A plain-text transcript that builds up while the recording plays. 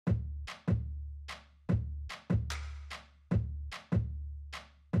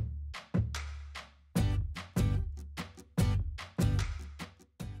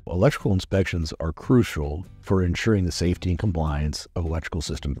Electrical inspections are crucial for ensuring the safety and compliance of electrical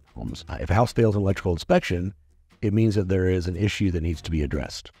system homes. If a house fails an electrical inspection, it means that there is an issue that needs to be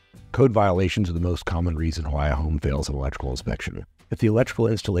addressed. Code violations are the most common reason why a home fails an electrical inspection. If the electrical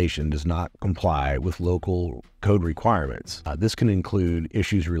installation does not comply with local code requirements, this can include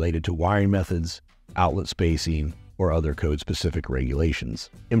issues related to wiring methods, outlet spacing, or other code-specific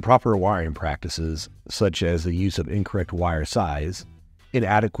regulations. Improper wiring practices, such as the use of incorrect wire size,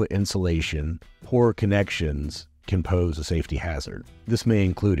 inadequate insulation, poor connections, can pose a safety hazard. This may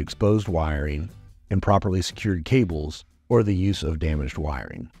include exposed wiring, improperly secured cables, or the use of damaged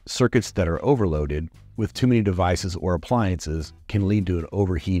wiring. Circuits that are overloaded with too many devices or appliances can lead to an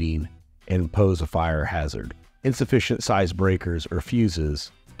overheating and pose a fire hazard. Insufficient size breakers or fuses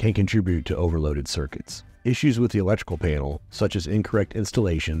can contribute to overloaded circuits. Issues with the electrical panel, such as incorrect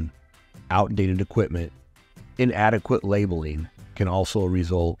installation, outdated equipment, inadequate labeling, can also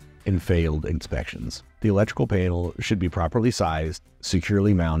result in failed inspections. The electrical panel should be properly sized,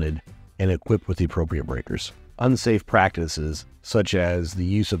 securely mounted, and equipped with the appropriate breakers. Unsafe practices, such as the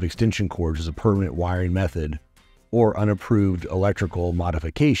use of extension cords as a permanent wiring method or unapproved electrical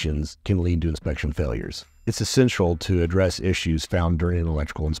modifications, can lead to inspection failures. It's essential to address issues found during an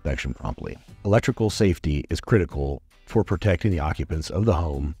electrical inspection promptly. Electrical safety is critical for protecting the occupants of the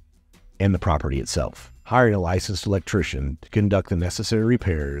home and the property itself. Hiring a licensed electrician to conduct the necessary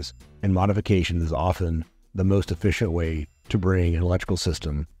repairs and modifications is often the most efficient way to bring an electrical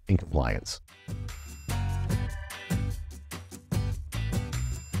system in compliance.